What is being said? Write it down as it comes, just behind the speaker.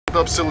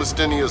Up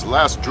Celestinia's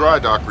last dry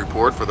dock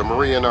report for the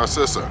Maria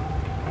Narcissa.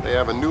 They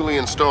have a newly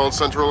installed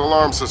central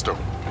alarm system.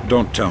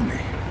 Don't tell me.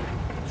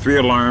 3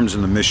 alarms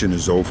and the mission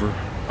is over?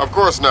 Of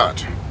course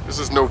not. This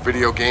is no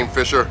video game,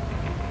 Fisher.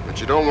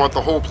 But you don't want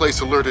the whole place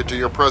alerted to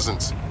your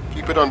presence.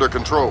 Keep it under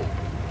control.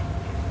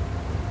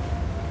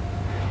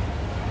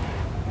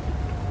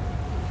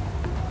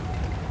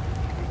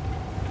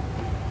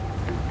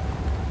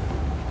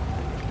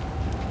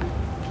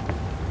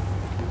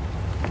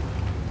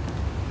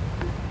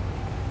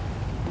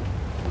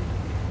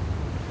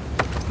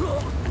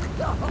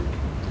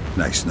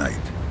 Nice night.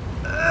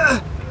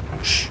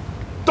 Shh!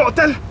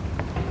 Total!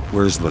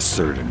 Where's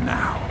Lacerda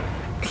now?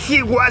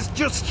 He was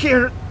just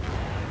here.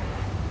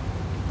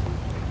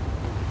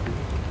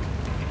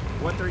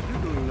 What are you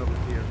doing over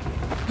here?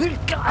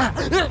 Uh,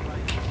 Tell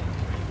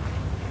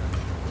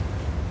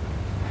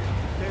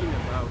me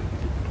about it.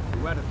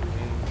 What a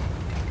pain.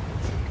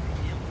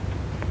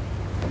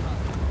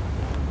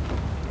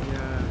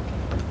 Yeah,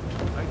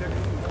 I got you.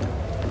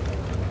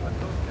 But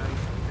those guys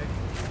protect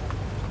me.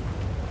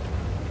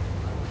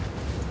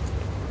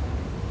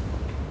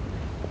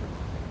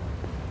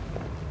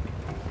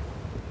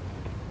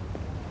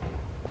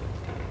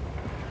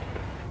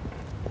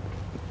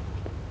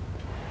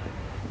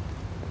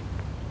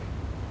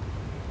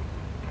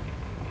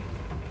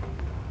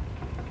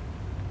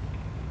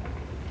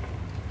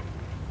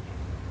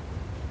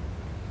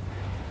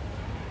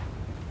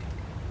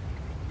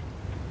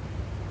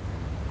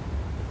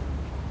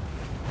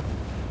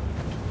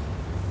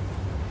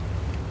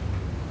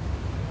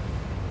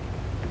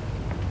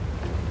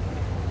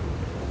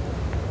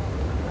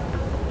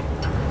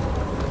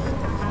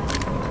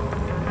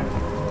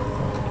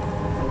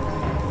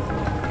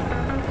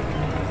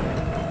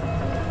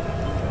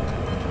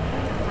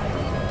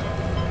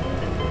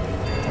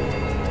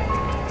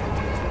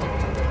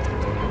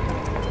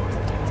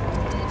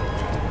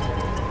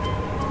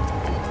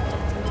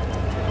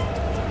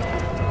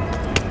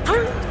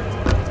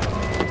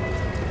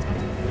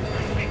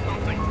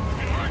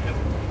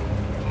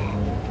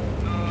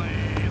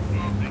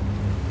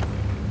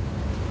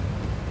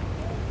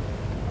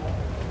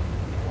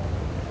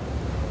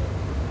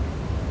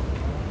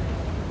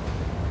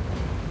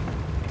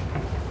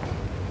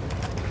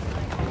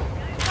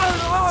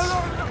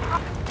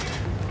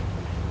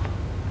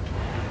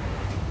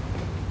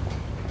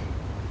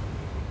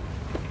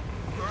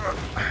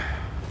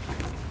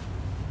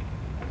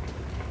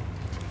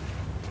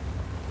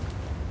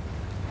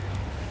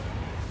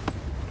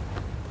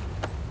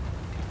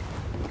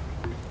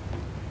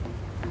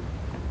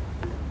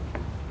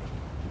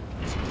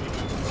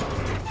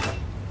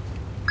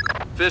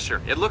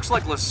 Fisher, it looks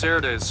like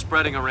Lacerda is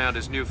spreading around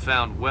his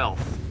newfound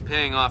wealth,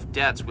 paying off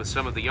debts with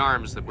some of the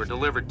arms that were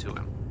delivered to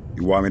him.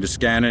 You want me to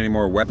scan any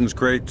more weapons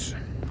crates?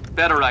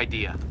 Better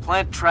idea.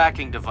 Plant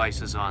tracking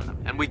devices on them,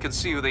 and we can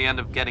see who they end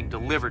up getting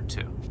delivered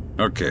to.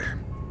 Okay.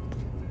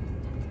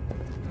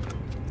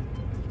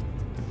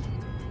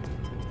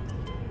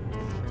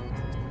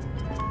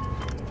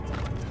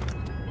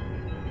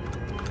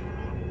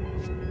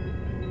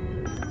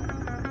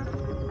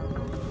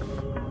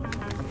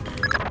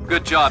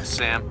 Good job,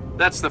 Sam.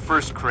 That's the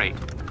first crate.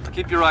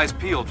 Keep your eyes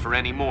peeled for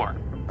any more.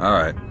 All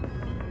right.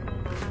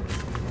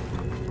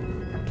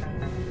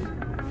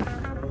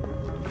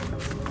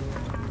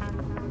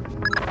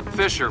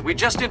 Fisher, we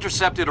just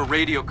intercepted a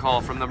radio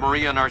call from the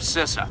Maria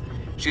Narcissa.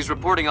 She's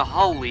reporting a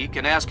hull leak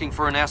and asking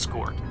for an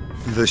escort.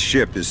 The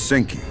ship is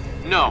sinking.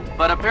 No,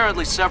 but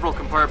apparently several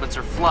compartments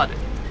are flooded.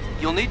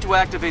 You'll need to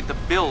activate the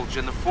bilge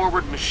in the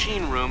forward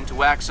machine room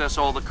to access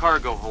all the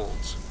cargo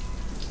holds.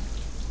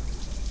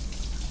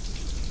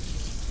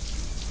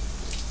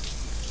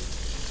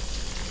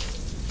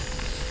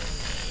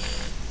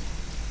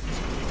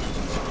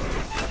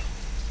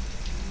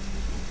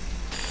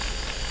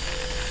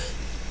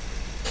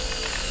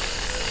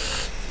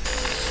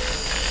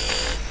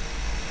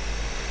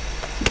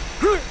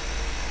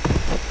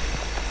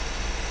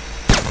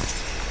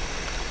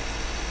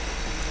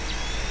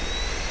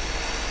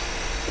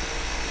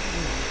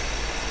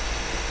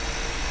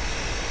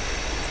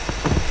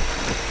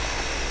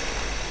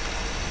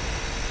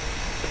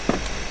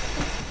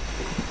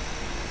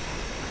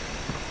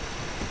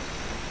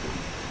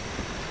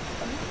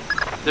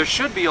 There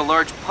should be a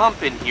large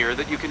pump in here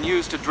that you can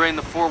use to drain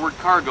the forward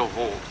cargo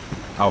hold.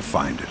 I'll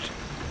find it.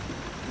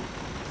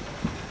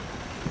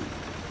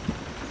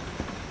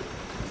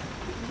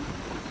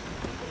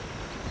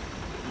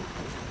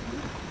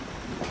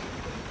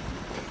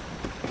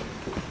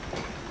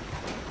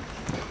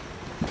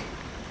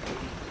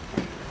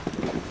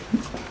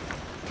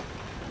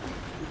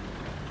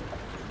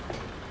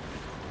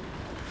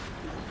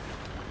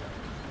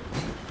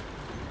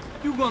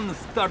 You gonna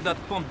start that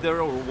pump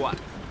there or what?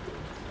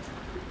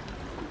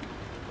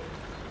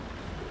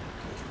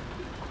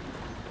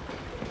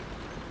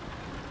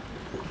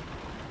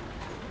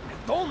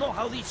 I don't know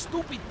how this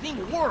stupid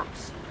thing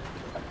works.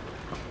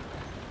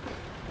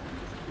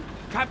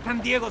 Captain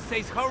Diego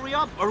says hurry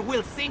up or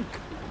we'll sink.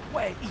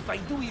 Well, if I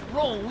do it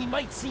wrong, we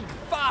might sink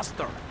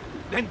faster.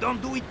 Then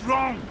don't do it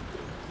wrong.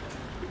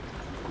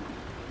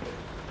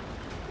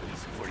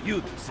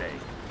 you to say.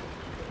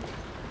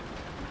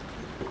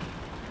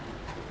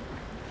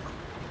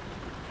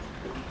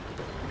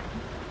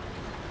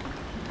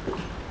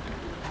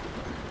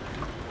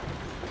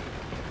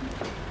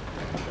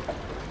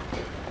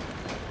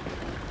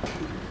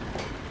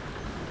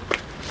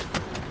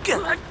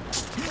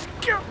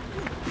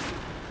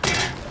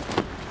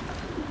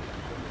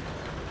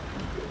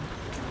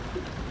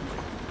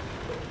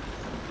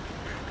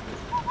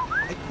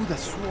 I could have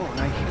sworn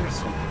I heard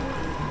something.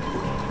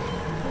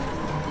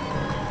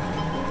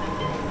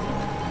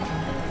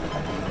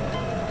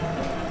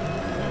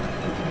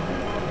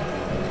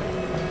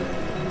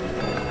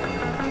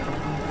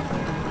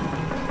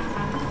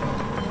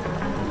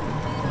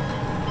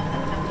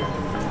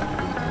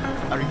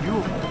 Are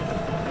you?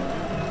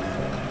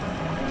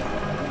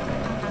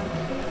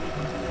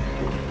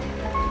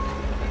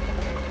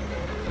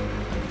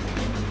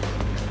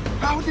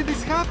 How did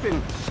this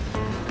happen?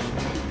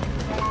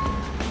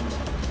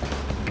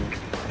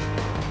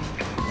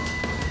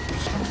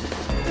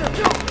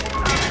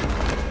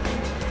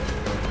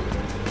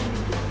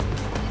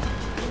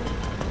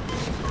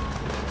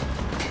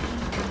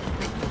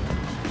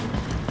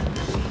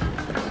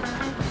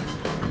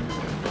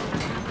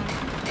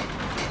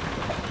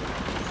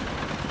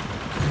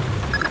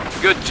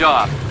 Good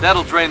job.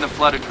 That'll drain the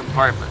flooded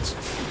compartments.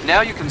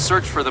 Now you can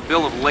search for the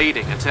bill of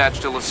lading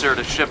attached to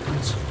Lacerda's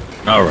shipments.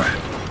 All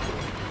right.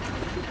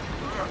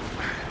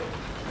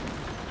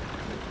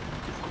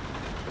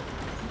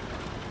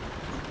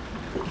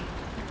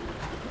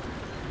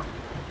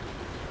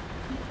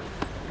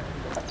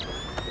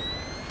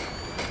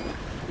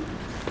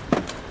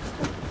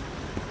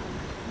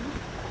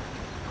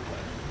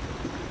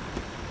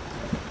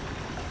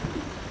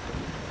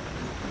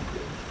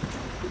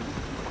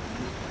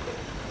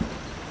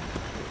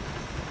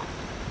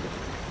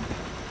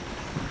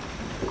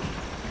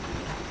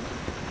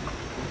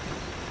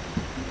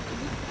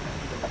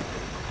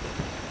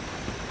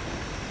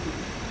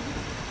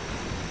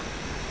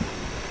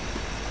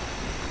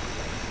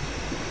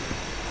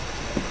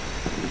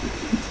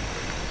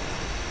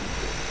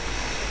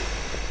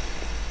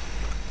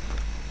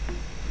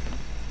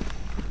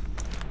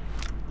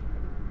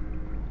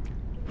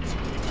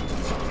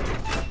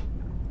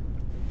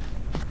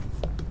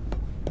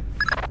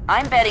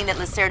 I'm betting that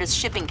Lacerda's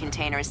shipping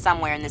container is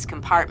somewhere in this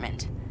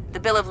compartment. The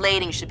bill of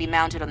lading should be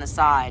mounted on the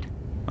side.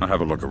 I'll have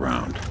a look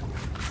around.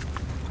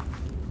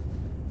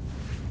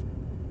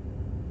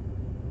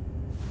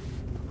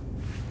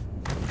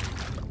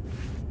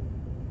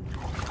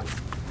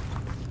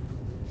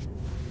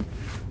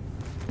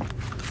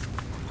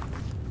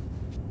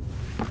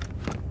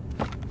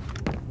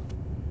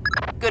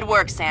 Good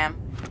work, Sam.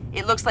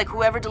 It looks like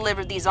whoever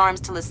delivered these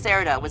arms to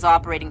Lacerda was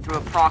operating through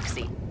a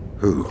proxy.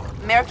 Who?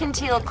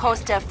 Mercantil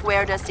Costa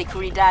Fuerza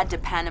Seguridad de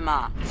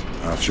Panama.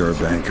 Offshore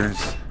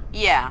bankers?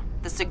 Yeah,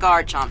 the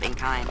cigar-chomping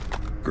kind.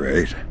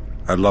 Great.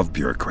 I love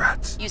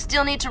bureaucrats. You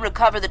still need to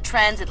recover the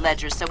transit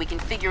ledgers so we can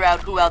figure out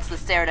who else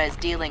Lacerda is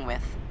dealing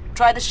with.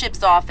 Try the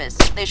ship's office.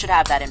 They should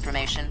have that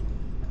information.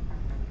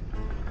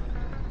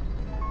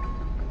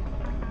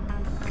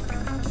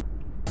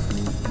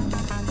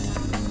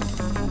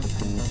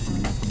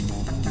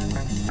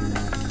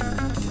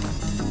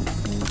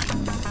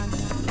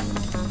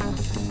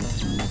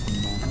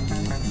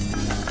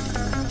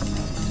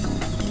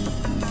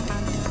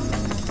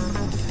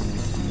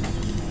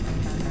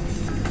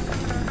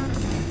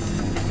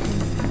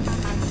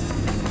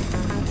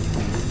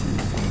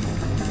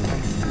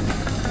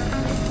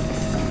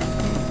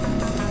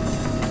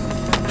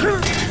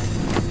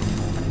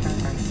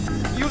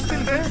 You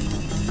still there?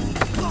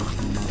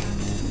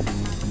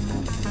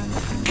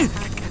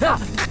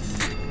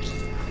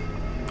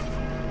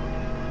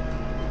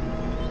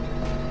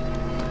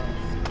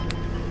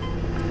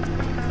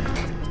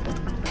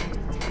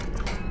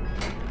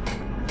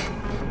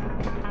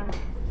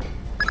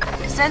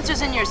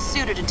 Sensors in your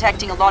suit are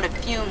detecting a lot of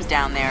fumes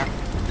down there.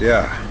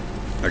 Yeah,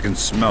 I can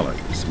smell it.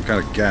 Some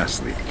kind of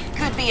gas leak.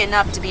 Could be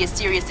enough to be a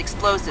serious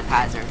explosive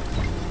hazard.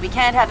 We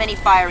can't have any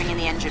firing in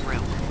the engine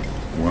room.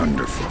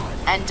 Wonderful.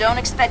 And don't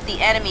expect the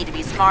enemy to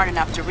be smart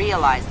enough to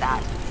realize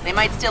that. They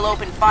might still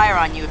open fire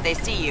on you if they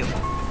see you.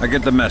 I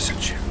get the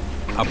message.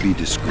 I'll be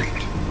discreet.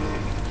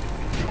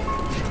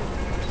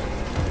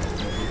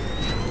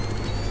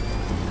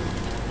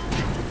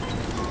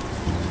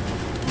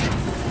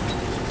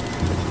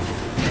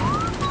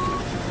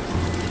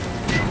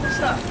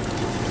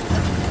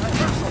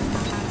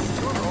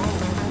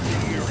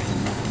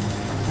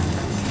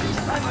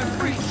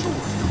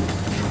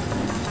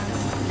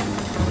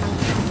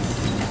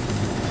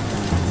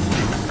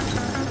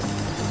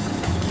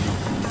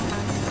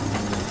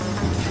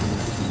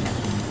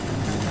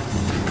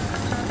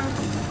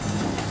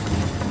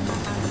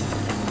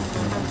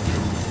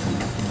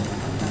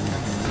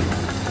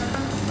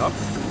 Nope.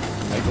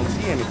 I don't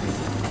see anything.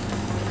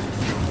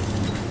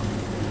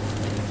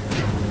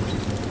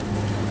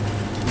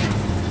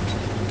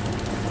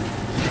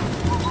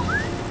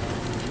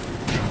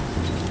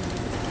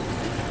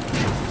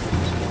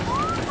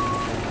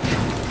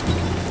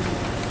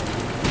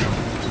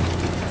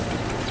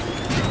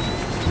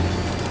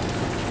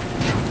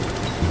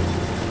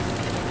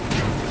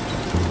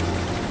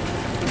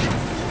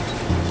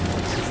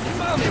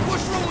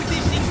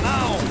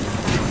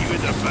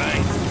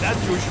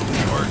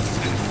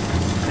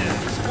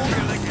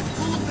 Spoken like a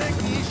true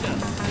technician.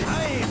 I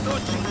ain't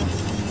touching.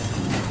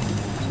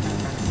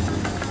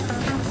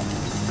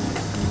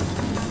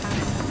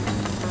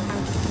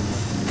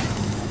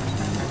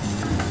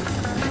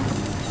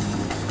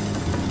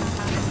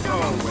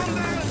 Come on, come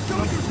down and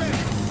show yourself.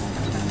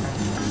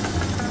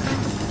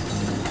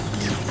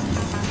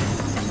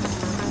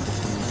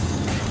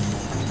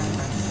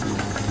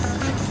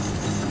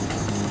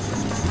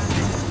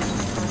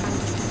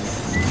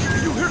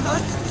 Did you hear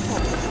that?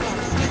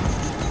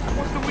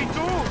 What do we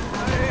do?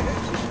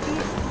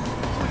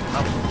 We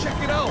have to check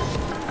it out.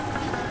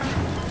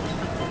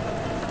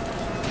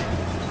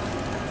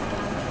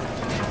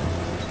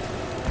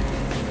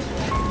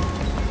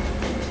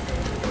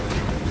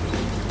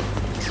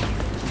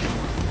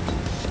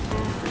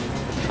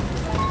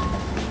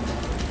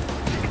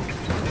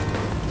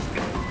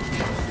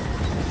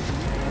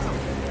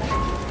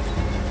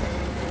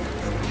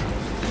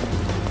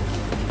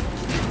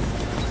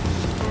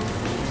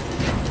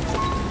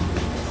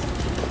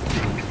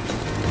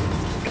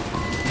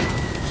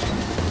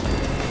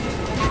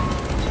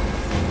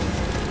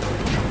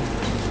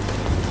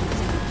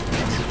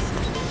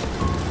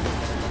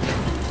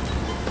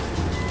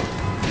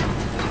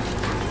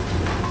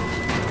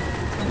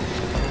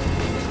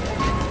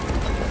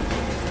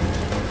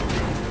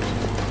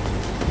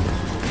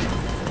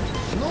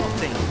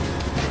 Nothing.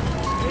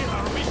 What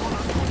are we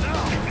gonna do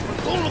now?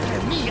 Don't look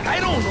at me. I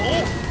don't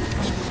know.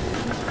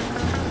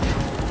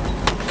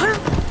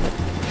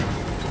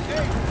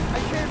 Hey, I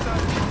can't.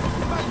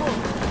 Back up.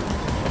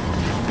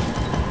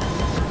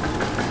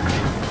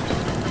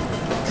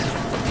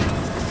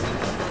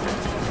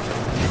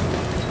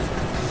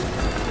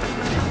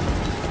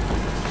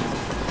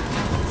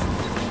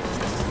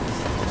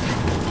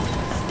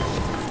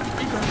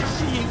 I'm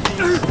seeing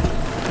things.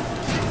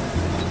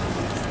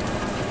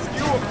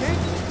 You okay?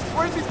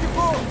 Where did you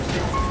go?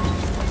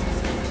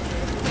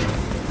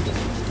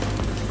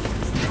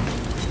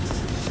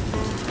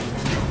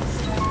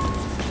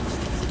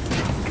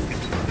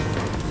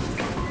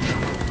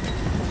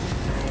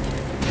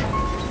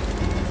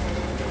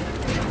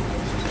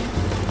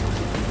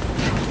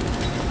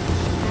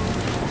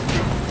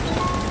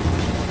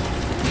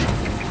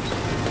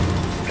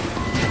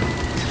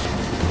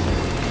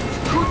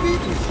 Who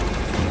did this?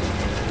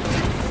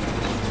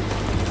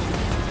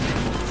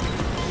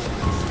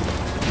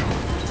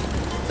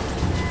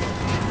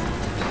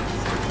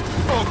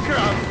 Oh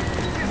crap!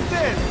 He's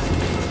dead!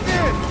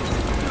 Dead!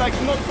 Like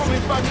not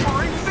coming back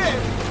for him dead!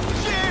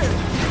 Shit!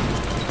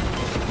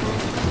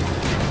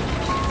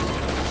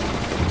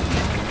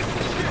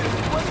 Shit!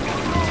 What's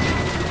going on?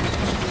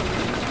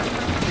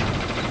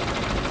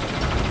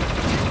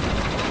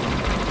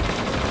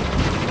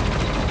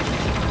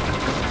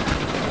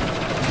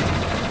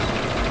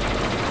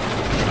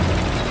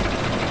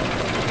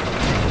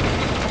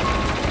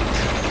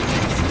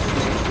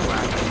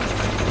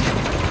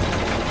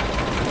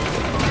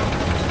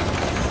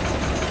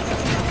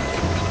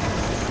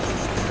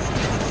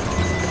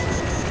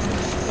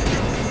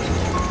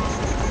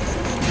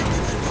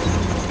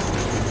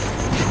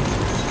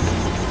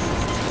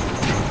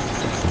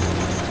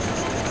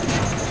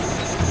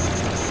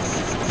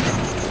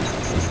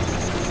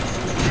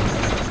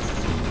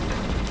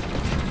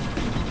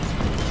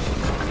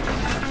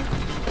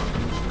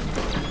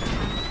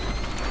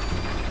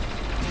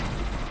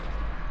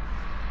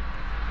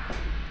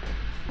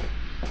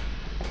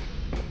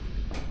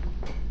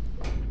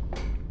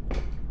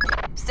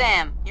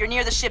 Sam, you're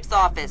near the ship's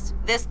office.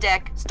 This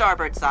deck,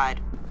 starboard side.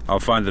 I'll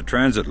find the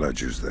transit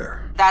ledgers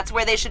there. That's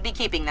where they should be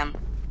keeping them.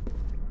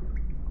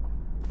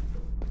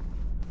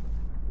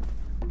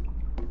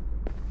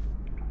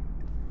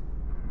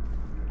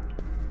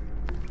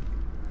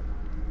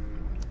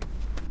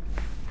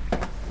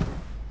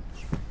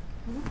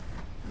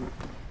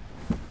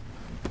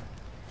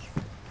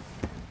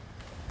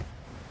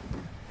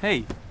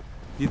 Hey,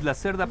 did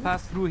Lacerda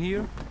pass through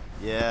here?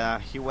 Yeah,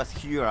 he was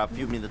here a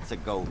few minutes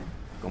ago,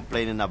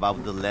 complaining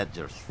about the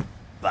ledgers.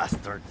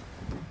 Bastard.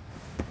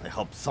 I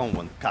hope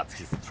someone cuts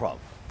his throat.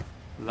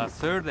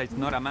 Lacerda is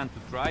not a man to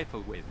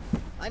trifle with.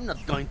 I'm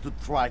not going to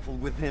trifle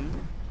with him.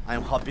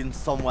 I'm hoping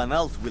someone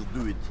else will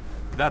do it.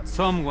 That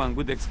someone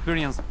would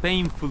experience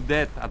painful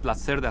death at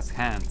Lacerda's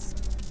hands.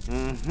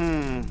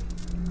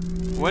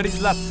 Where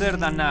is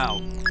Lacerda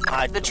now?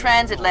 The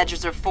transit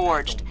ledgers are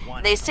forged.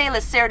 They say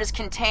Lacerda's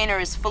container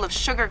is full of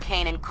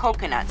sugarcane and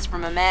coconuts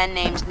from a man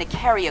named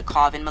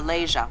Nikaryakov in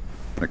Malaysia.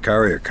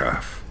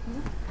 Nikaryakov.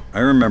 I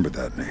remember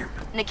that name.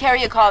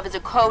 Nikaryakov is a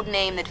code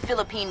name that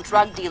Philippine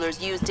drug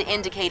dealers use to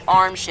indicate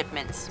arms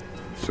shipments.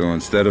 So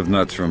instead of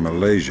nuts from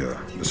Malaysia,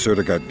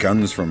 Lacerda got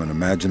guns from an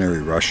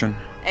imaginary Russian?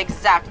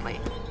 Exactly.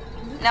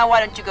 Now why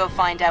don't you go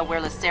find out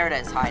where Lacerda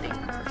is hiding?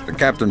 The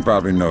captain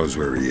probably knows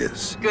where he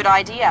is. Good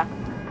idea.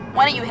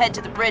 Why don't you head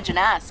to the bridge and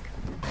ask?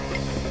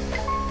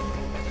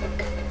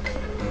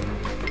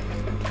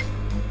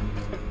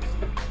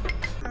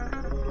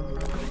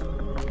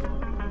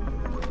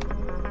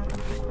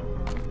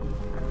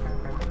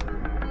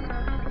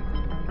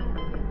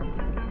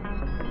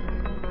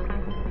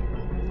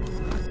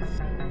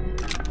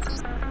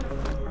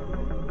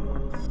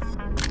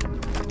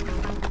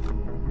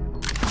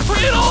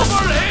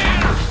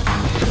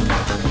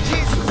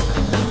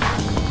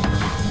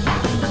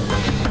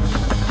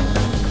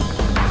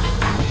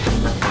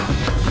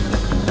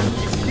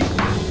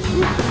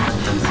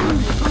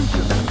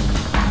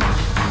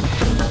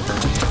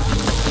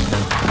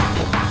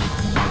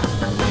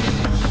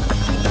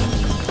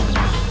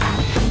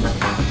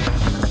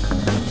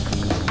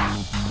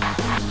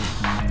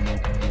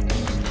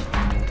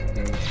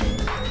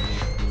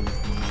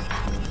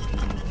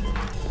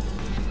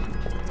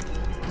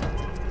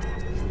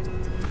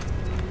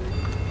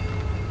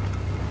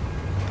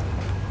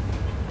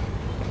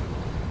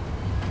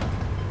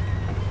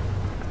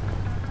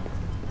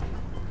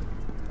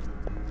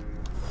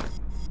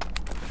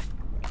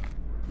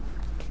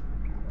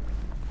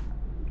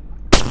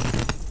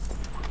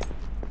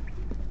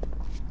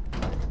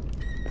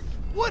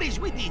 What is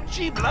with the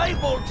cheap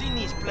light bulbs in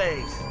this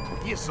place?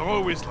 It's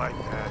always like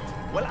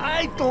that. Well,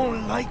 I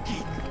don't like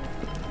it.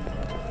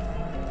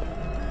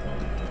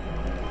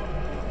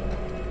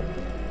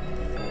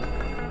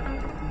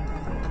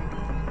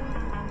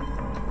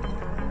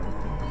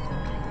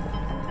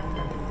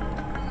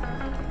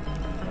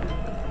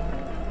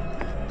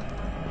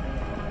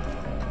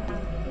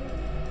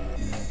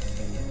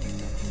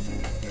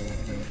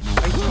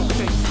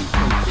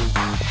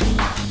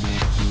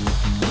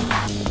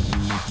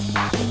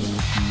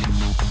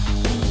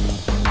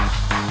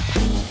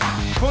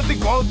 Put the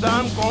gold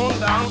down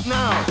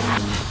now.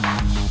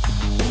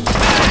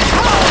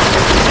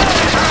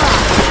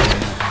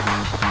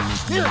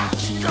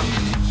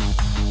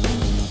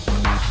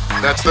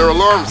 That's their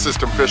alarm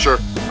system, Fisher.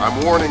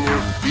 I'm warning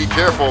you, be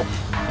careful.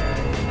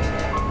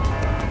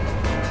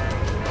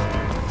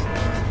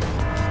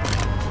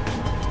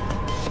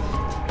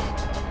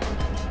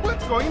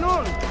 What's going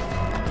on?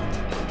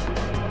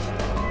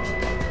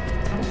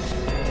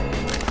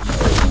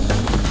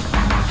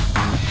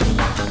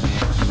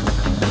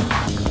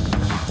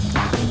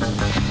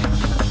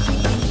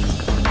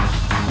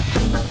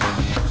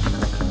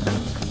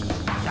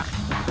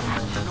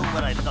 You know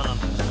what I don't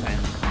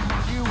understand?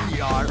 Here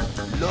we are,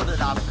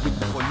 loaded up with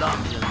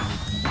Colombians.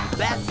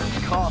 Best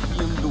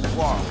coffee in the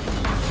world.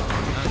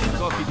 And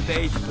coffee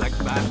tastes like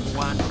bad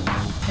one.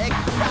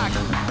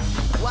 Exactly.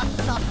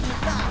 What's up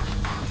with that?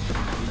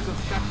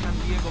 Because Captain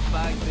Diego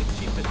buys the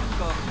cheapest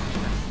coffee.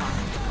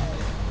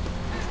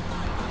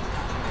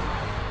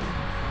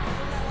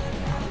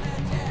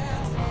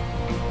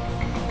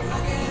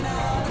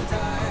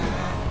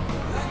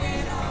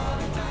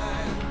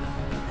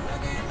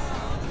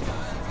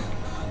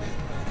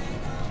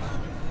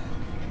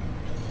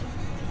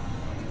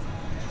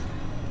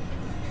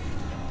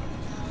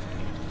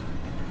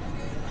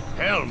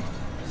 Helm,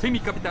 Sí, mi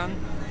capitán.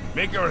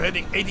 make your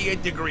heading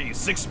 88 degrees,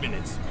 6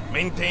 minutes.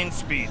 Maintain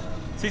speed.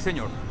 Sí,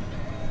 señor.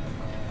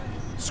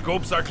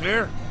 Scopes are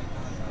clear?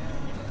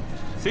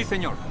 Sí,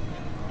 señor.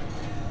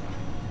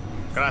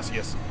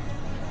 Gracias.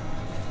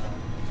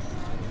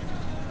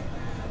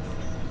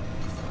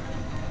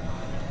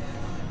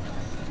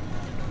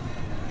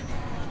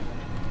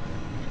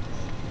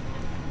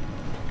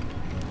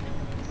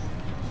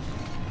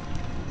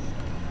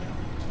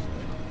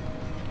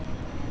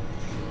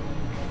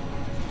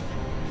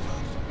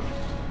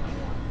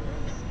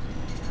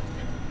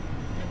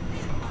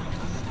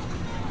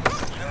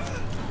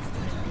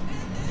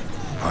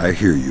 I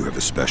hear you have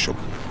a special.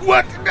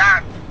 What?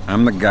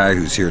 I'm the guy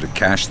who's here to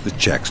cash the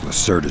checks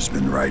Lacerda's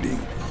been writing.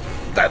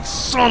 That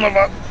son of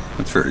a...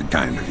 That's very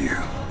kind of you.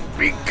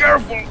 Be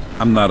careful.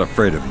 I'm not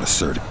afraid of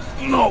Lacerda.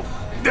 No,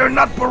 they're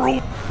not Peru.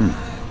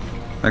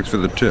 Thanks for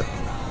the tip.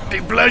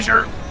 The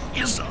pleasure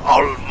is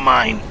all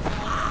mine.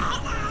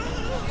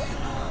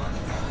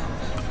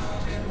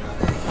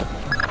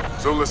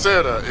 So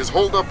Lacerda is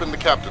holed up in the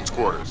captain's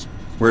quarters.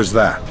 Where's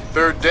that?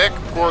 Third deck,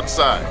 port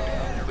side.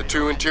 The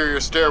two interior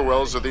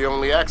stairwells are the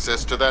only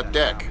access to that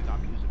deck.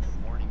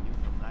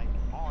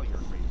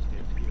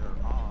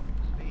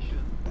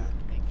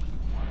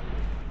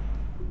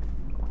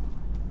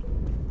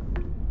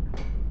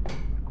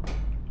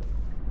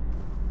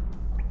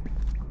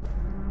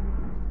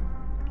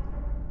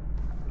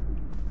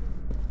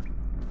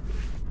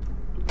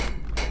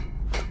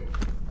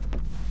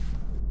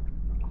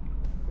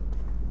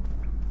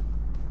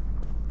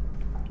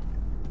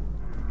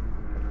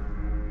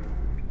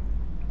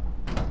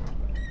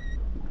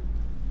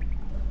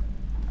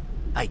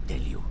 I tell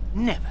you,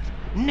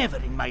 never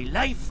in my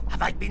life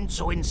have I been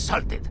so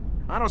insulted.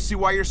 I don't see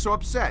why you're so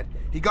upset.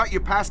 He got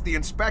you past the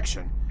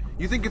inspection.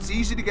 You think it's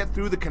easy to get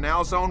through the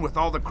canal zone with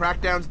all the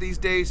crackdowns these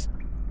days?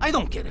 I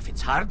don't care if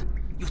it's hard.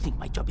 You think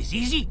my job is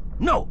easy?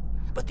 No.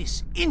 But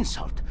this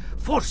insult,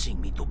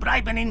 forcing me to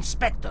bribe an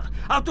inspector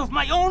out of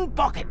my own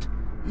pocket.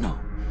 No.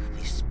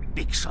 This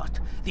big shot,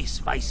 this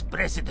Vice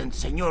President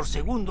Señor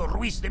Segundo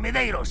Ruiz de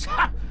Medeiros.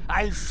 Ha!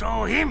 I'll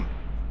show him.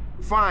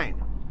 Fine.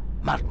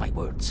 Mark my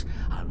words.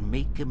 I'll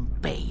make him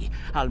pay.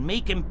 I'll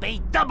make him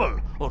pay double,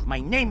 or my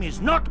name is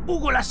not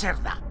Hugo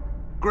Lacerda.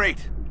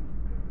 Great.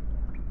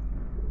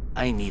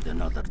 I need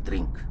another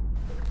drink.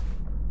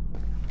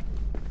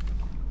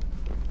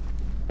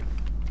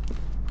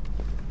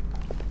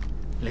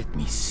 Let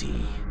me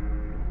see.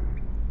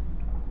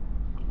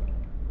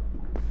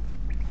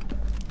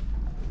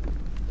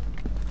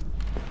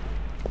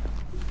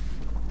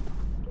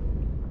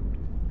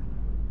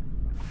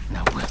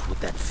 Now where would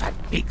that fat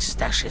pig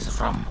stash his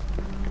rum?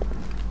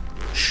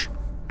 Shh.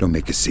 Don't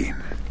make a scene.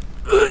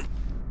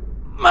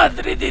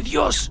 Madre de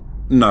Dios!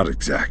 Not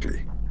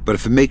exactly. But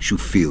if it makes you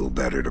feel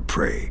better to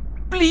pray.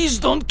 Please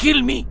don't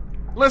kill me!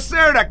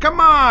 Lacerda, come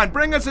on!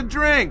 Bring us a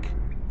drink!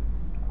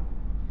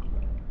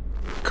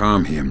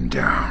 Calm him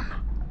down.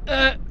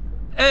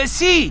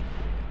 See,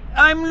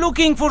 I'm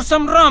looking for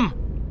some rum.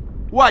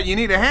 What, you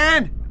need a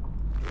hand?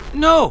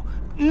 No,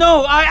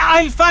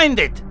 I'll find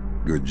it.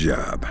 Good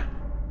job.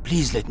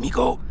 Please let me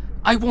go.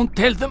 I won't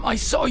tell them I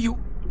saw you.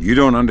 You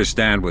don't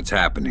understand what's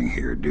happening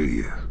here, do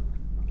you?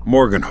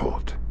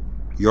 Morgenholt.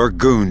 Your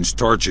goons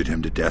tortured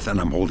him to death, and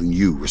I'm holding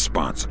you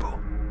responsible.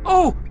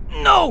 Oh,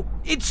 no!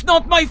 It's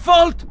not my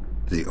fault!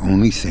 The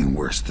only thing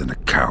worse than a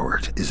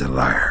coward is a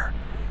liar.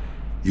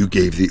 You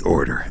gave the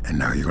order, and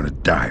now you're gonna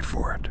die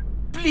for it.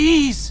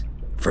 Please!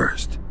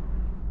 First,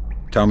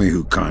 tell me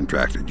who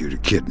contracted you to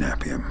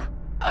kidnap him.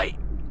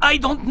 I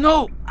don't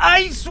know.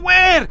 I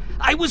swear!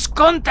 I was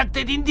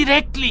contacted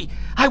indirectly.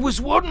 I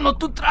was warned not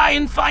to try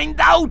and find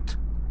out.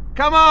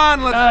 Come on,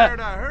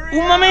 Lacerda, hurry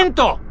Un up!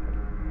 momento!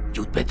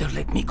 You'd better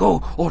let me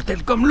go, or they'll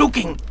come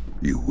looking.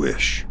 You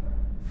wish.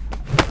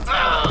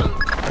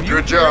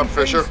 Good job,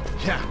 Fisher.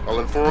 Yeah. I'll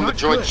inform the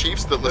Joint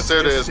Chiefs that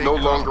Lacerda is no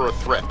longer a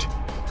threat.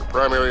 Your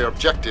primary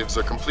objectives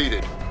are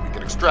completed. We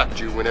can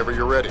extract you whenever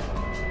you're ready.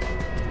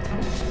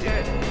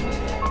 Dead.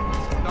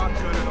 Not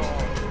good at all.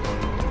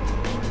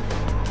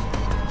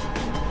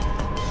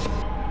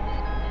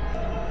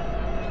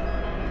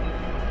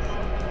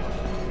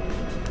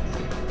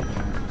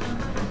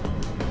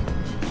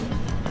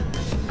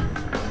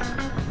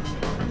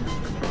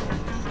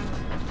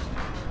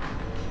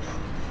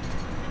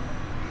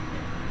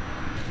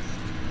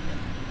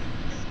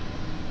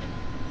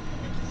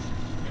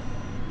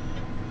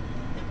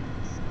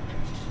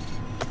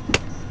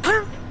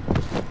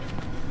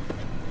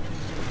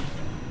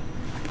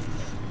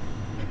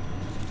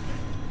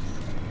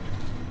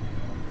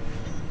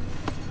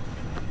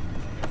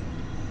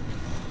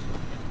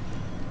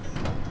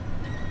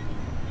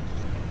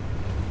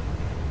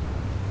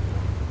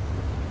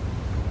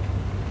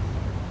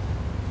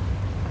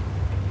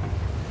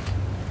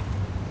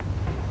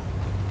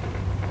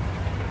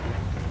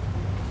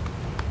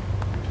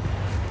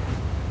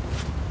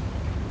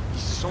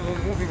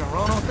 Someone moving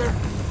around out there?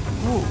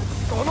 Who?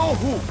 Don't know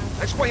who.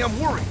 That's why I'm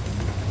worried.